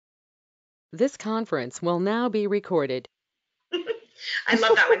This conference will now be recorded. I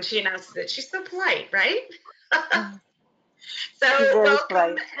love that when she announces it. She's so polite, right? She's So very welcome,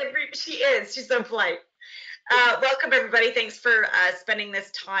 polite. she is. She's so polite. Welcome, everybody. Thanks for spending this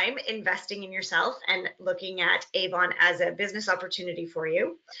time investing in yourself and looking at Avon as a business opportunity for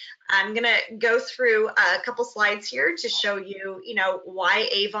you. I'm going to go through a couple slides here to show you, why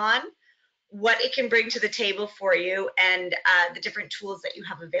Avon, what it can bring to the table for you, and the different tools that you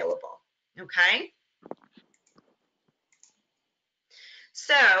have available. Okay?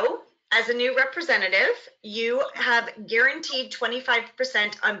 So, as a new representative, you have guaranteed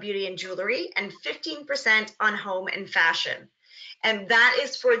 25% on beauty and jewelry and 15% on home and fashion. And that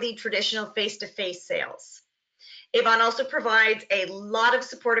is for the traditional face-to-face sales. Avon also provides a lot of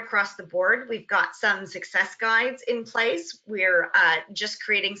support across the board. We've got some success guides in place. We're just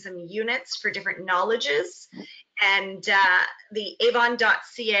creating some units for different knowledges. And the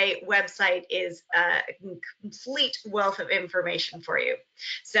avon.ca website is a complete wealth of information for you.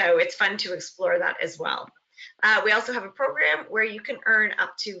 So it's fun to explore that as well. We also have a program where you can earn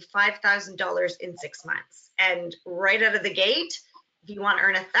up to $5,000 in 6 months. And right out of the gate, if you want to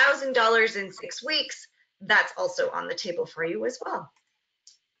earn $1,000 in 6 weeks, that's also on the table for you as well.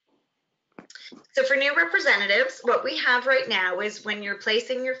 So for new representatives, what we have right now is when you're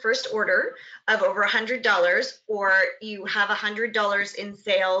placing your first order of over $100 or you have $100 in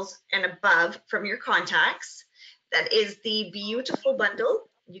sales and above from your contacts, that is the beautiful bundle.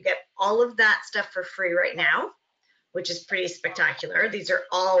 You get all of that stuff for free right now, which is pretty spectacular. These are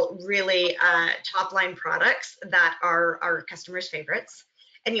all really top line products that are our customers' favorites.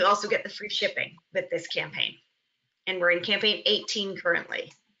 And you also get the free shipping with this campaign. And we're in campaign 18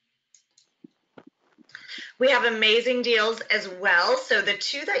 currently. We have amazing deals as well. So the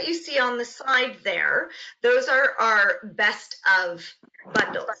two that you see on the side there, those are our best of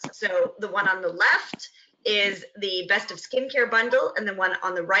bundles. So the one on the left is the best of skincare bundle, and the one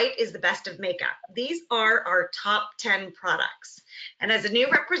on the right is the best of makeup. These are our top 10 products. And as a new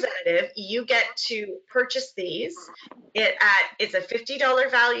representative, you get to purchase these. It's a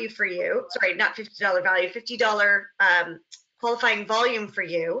 $50 value for you. Sorry, not $50 value, $50 qualifying volume for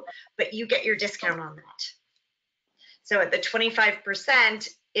you, but you get your discount on that. So at the 25%,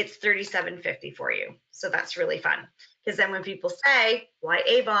 it's $37.50 for you. So that's really fun. Because then when people say, why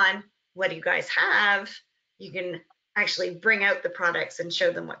Avon? What do you guys have? You can actually bring out the products and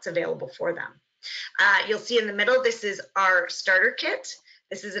show them what's available for them. You'll see in the middle, this is our starter kit.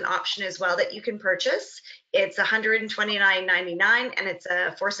 This is an option as well that you can purchase. It's $129.99 and it's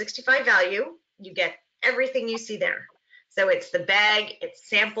a $465 value. You get everything you see there. So it's the bag, it's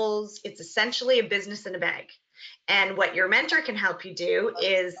samples, it's essentially a business in a bag. And what your mentor can help you do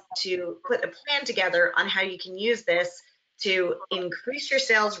is to put a plan together on how you can use this to increase your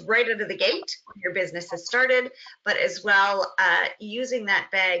sales right out of the gate when your business has started, but as well using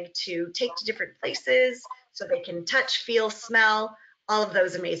that bag to take to different places so they can touch, feel, smell, all of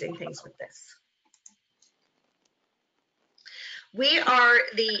those amazing things with this. We are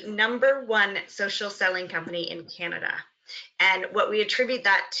the #1 social selling company in Canada. And what we attribute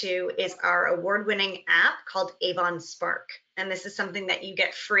that to is our award-winning app called Avon Spark. And this is something that you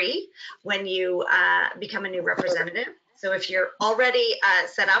get free when you become a new representative. So if you're already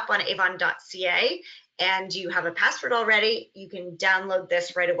set up on avon.ca and you have a password already, you can download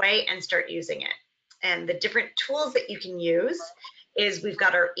this right away and start using it. And the different tools that you can use is we've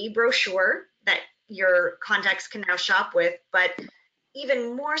got our e-brochure that your contacts can now shop with, but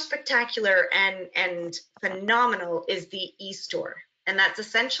even more spectacular and phenomenal is the e-store. And that's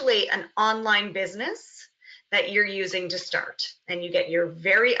essentially an online business that you're using to start. And you get your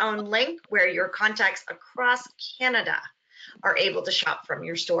very own link where your contacts across Canada are able to shop from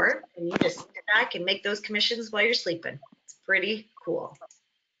your store. And you just sit back and make those commissions while you're sleeping. It's pretty cool.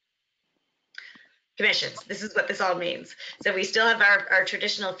 Commissions. This is what this all means. So we still have our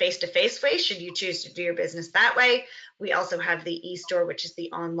traditional face-to-face way, should you choose to do your business that way. We also have the e-store, which is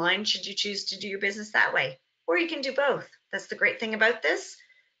the online, should you choose to do your business that way. Or you can do both. That's the great thing about this.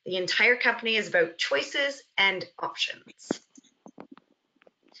 The entire company is about choices and options.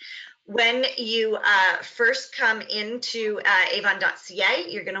 When you first come into avon.ca,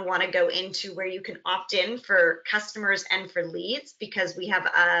 you're going to want to go into where you can opt in for customers and for leads, because we have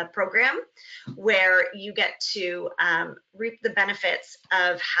a program where you get to reap the benefits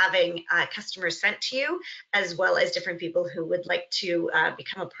of having customers sent to you, as well as different people who would like to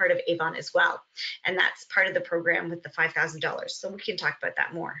become a part of Avon as well. And that's part of the program with the $5,000. So we can talk about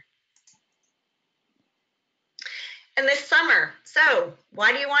that more. And this summer, so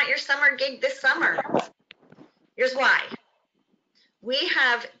why do you want your summer gig this summer? Here's why. we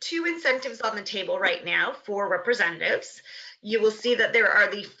have 2 incentives on the table right now for representatives. You will see that there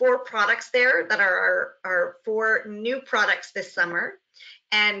are the 4 products there that are our 4 new products this summer.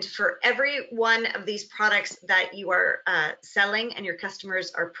 And for every one of these products that you are selling and your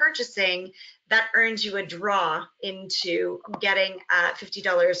customers are purchasing, that earns you a draw into getting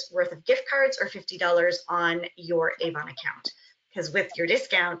 $50 worth of gift cards or $50 on your Avon account. Because with your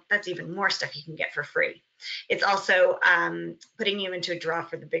discount, that's even more stuff you can get for free. It's also putting you into a draw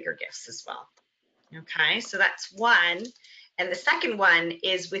for the bigger gifts as well. Okay, so that's one. And the second one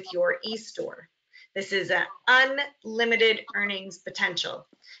is with your e-store. This is an unlimited earnings potential.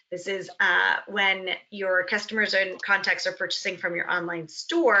 This is when your customers and contacts are purchasing from your online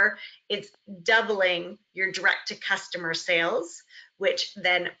store, it's doubling your direct to customer sales, which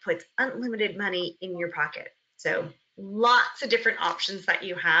then puts unlimited money in your pocket. So lots of different options that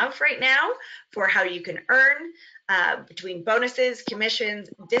you have right now for how you can earn between bonuses, commissions,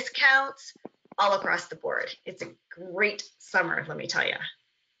 discounts, all across the board. It's a great summer, let me tell you.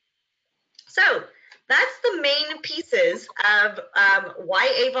 So that's the main pieces of why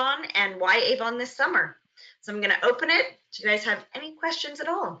Avon and why Avon this summer. So I'm going to open it. Do you guys have any questions at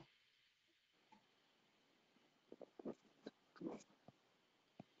all?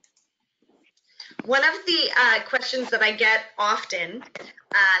 One of the questions that I get often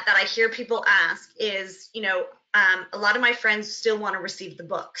that I hear people ask is, a lot of my friends still want to receive the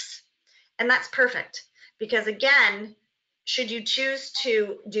books. And that's perfect because, again, should you choose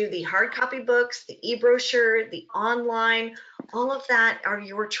to do the hard copy books, the e-brochure, the online, all of that are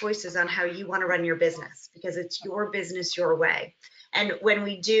your choices on how you want to run your business because it's your business your way. And when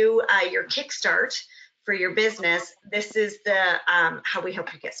we do your kickstart for your business, this is the how we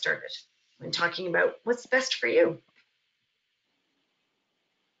help you get started when talking about what's best for you.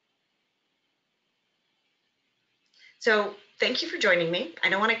 So thank you for joining me. I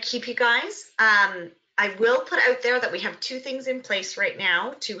don't want to keep you guys. I will put out there that we have 2 things in place right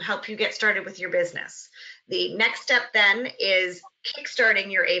now to help you get started with your business. The next step then is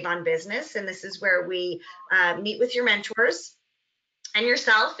kickstarting your Avon business. And this is where we meet with your mentors and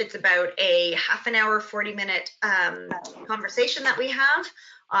yourself. It's about a half an hour, 40-minute conversation that we have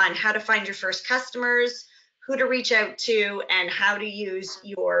on how to find your first customers, who to reach out to, and how to use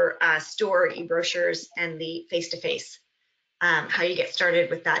your store e-brochures and the face-to-face, how you get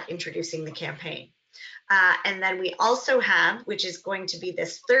started with that, introducing the campaign. And then we also have, which is going to be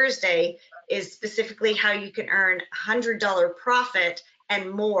this Thursday, is specifically how you can earn $100 profit and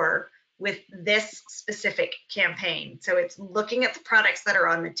more with this specific campaign. So it's looking at the products that are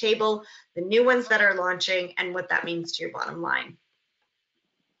on the table, the new ones that are launching, and what that means to your bottom line.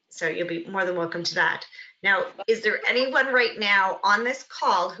 So you'll be more than welcome to that. Now, is there anyone right now on this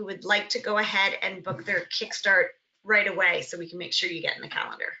call who would like to go ahead and book their Kickstart right away so we can make sure you get in the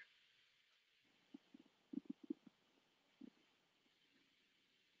calendar?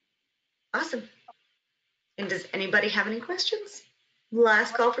 Awesome. And does anybody have any questions?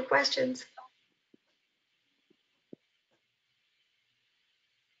 Last call for questions.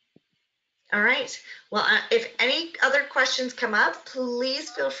 All right. Well, if any other questions come up, please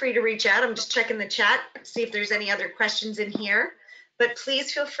feel free to reach out. I'm just checking the chat, see if there's any other questions in here. But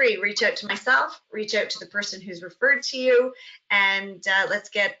please feel free, reach out to myself, reach out to the person who's referred to you, and let's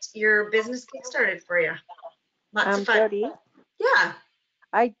get your business kick-started for you. Lots of fun. Jody, Yeah.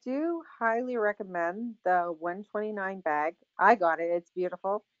 I do highly recommend the 129 bag. I got it. It's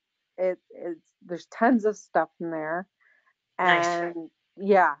beautiful. There's tons of stuff in there. And Nice.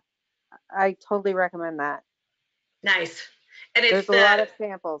 Yeah, I totally recommend that. Nice. And it's There's a lot of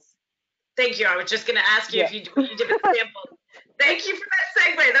samples. Thank you. I was just going to ask you if you did a sample. Thank you for that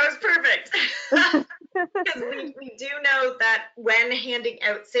segue. That was perfect. Because we do know that when handing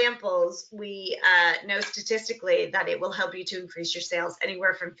out samples, we know statistically that it will help you to increase your sales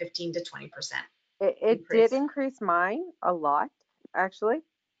anywhere from 15 to 20%. It did increase mine a lot, actually.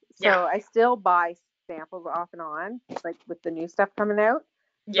 So yeah. I still buy samples off and on, like with the new stuff coming out.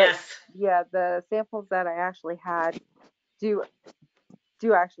 Yes. But yeah, the samples that I actually had do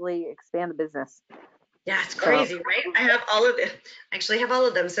actually expand the business. Yeah, it's crazy, right? I have all of them. I actually have all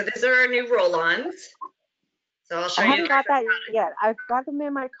of them. So these are our new roll-ons. So I'll show you. I haven't got that yet. I've got them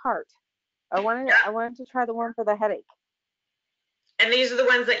in my cart. I wanted to try the one for the headache. And these are the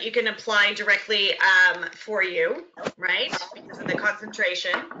ones that you can apply directly for you, right? Because of the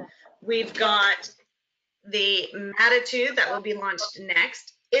concentration. We've got the Matitude that will be launched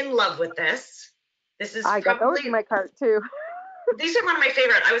next. In love with this. This is I got those in my cart too. These are one of my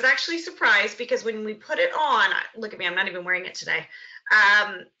favorite. I was actually surprised because when we put it on, look at me, I'm not even wearing it today.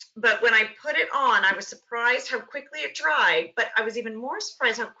 But when I put it on, I was surprised how quickly it dried, but I was even more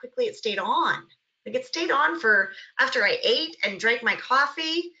surprised how quickly it stayed on. Like it stayed on for, after I ate and drank my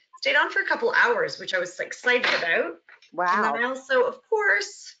coffee, stayed on for a couple hours, which I was excited about. And then Wow. I also, of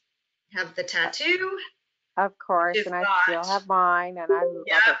course, have the tattoo. Of course, Which is and I still have mine, and I love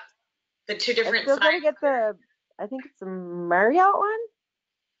yeah, it. the two I'm different still sides. gonna get the, I think it's the Marriott one.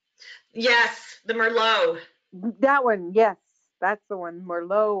 Yes, the Merlot. That one, yes, that's the one.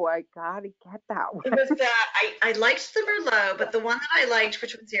 Merlot. I gotta get that one. It was I liked the Merlot, but the one that I liked,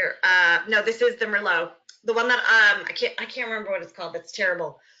 which one's here? No, this is the Merlot. The one that I can't remember what it's called. That's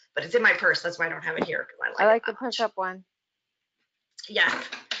terrible. But it's in my purse. That's why I don't have it here because I I like like it the that much. push-up one. Yes.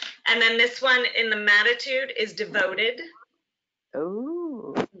 And then this one in the Matitude is Devoted.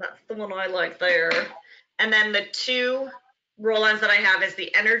 Ooh. That's the one I like there. And then the two roll-ons that I have is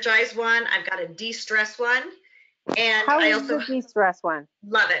the Energize one. I've got a De-Stress one. And How I is also the de-stress one?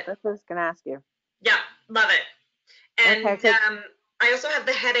 love it. That's what I was gonna ask you. Yeah, love it. And Okay, I also have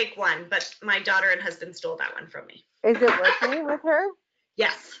the headache one, but my daughter and husband stole that one from me. is it working with her?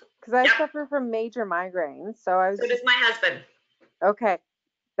 Yes. Because I Yep. suffer from major migraines, so I was. So does my husband. Okay,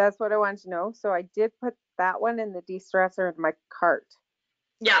 that's what I wanted to know. So I did put that one in the de-stressor in my cart.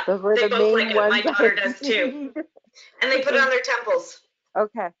 Yeah, Those were they the both main like it. ones My daughter does too. need. And they put it on their temples.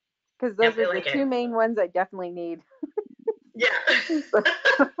 Okay, because Yep, those they are the like two it. main ones I definitely need. Yeah.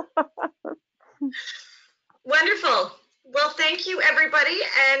 Wonderful. Well, thank you, everybody.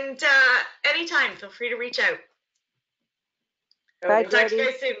 And anytime, feel free to reach out. Bye, Talk to you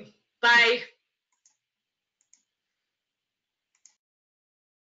Jody. guys soon. Bye.